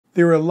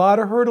There are a lot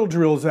of hurdle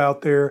drills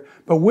out there,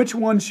 but which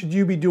ones should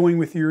you be doing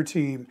with your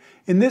team?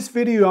 In this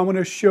video, I'm going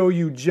to show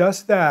you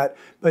just that,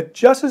 but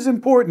just as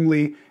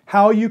importantly,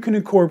 how you can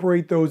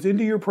incorporate those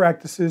into your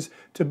practices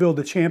to build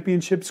a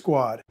championship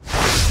squad.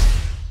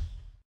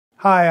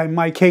 Hi, I'm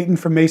Mike Caton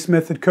from Ace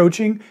Method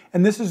Coaching,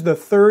 and this is the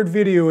third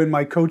video in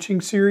my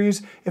coaching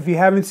series. If you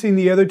haven't seen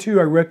the other two,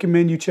 I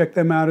recommend you check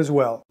them out as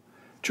well.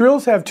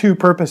 Drills have two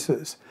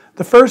purposes.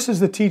 The first is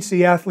to teach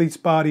the athletes'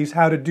 bodies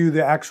how to do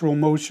the actual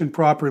motion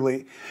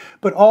properly,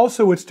 but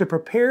also it's to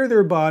prepare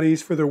their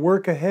bodies for their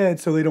work ahead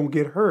so they don't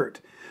get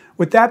hurt.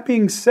 With that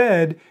being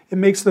said, it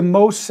makes the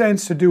most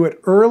sense to do it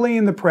early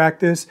in the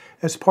practice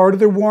as part of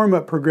their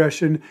warm-up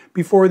progression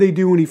before they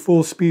do any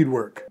full speed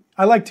work.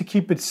 I like to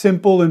keep it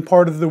simple and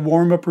part of the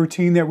warm-up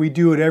routine that we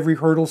do at every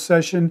hurdle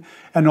session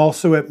and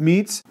also at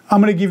meets.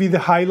 I'm going to give you the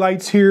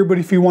highlights here, but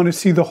if you want to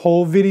see the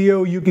whole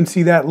video, you can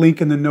see that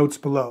link in the notes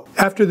below.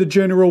 After the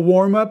general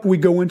warm-up, we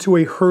go into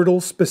a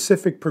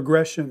hurdle-specific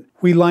progression.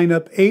 We line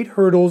up 8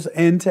 hurdles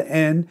end to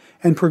end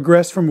and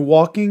progress from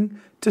walking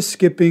to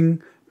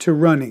skipping to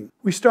running.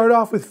 We start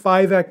off with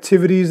 5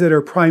 activities that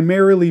are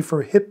primarily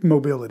for hip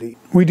mobility.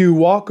 We do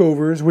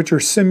walkovers, which are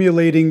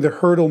simulating the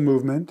hurdle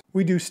movement.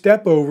 We do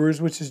step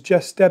overs, which is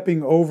just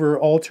stepping over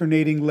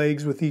alternating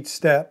legs with each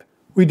step.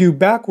 We do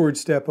backward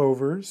step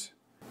overs.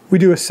 We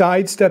do a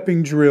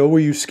side-stepping drill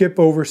where you skip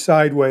over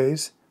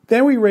sideways.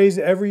 Then we raise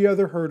every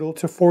other hurdle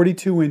to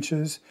 42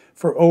 inches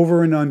for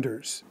over and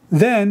unders.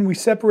 Then we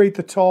separate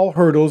the tall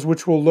hurdles,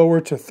 which will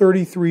lower to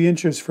 33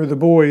 inches for the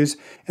boys,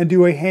 and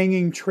do a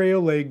hanging trail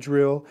leg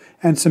drill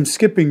and some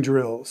skipping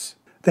drills.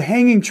 The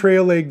hanging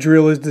trail leg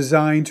drill is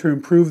designed to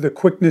improve the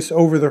quickness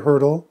over the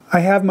hurdle. I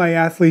have my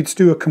athletes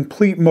do a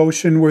complete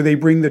motion where they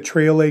bring the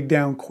trail leg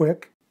down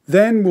quick.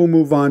 Then we'll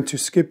move on to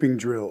skipping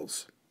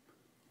drills.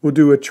 We'll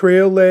do a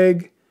trail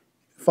leg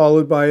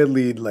followed by a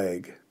lead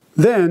leg.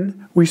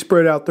 Then we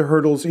spread out the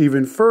hurdles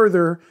even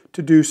further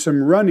to do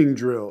some running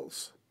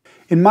drills.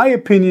 In my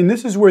opinion,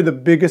 this is where the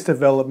biggest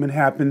development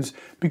happens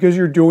because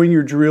you're doing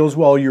your drills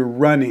while you're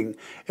running.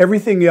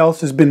 Everything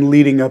else has been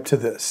leading up to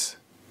this.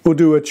 We'll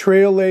do a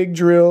trail leg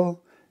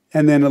drill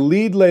and then a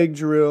lead leg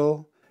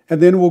drill,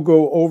 and then we'll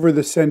go over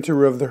the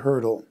center of the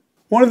hurdle.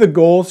 One of the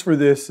goals for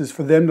this is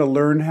for them to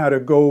learn how to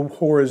go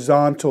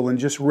horizontal and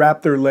just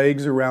wrap their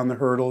legs around the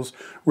hurdles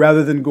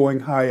rather than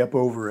going high up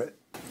over it.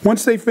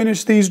 Once they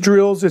finish these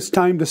drills, it's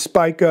time to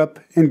spike up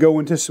and go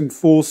into some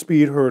full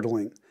speed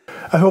hurdling.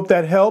 I hope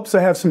that helps.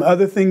 I have some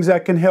other things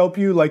that can help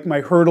you, like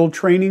my hurdle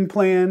training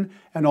plan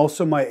and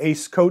also my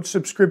Ace Coach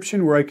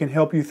subscription where I can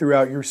help you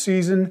throughout your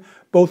season.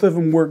 Both of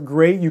them work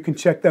great. You can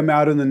check them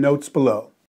out in the notes below.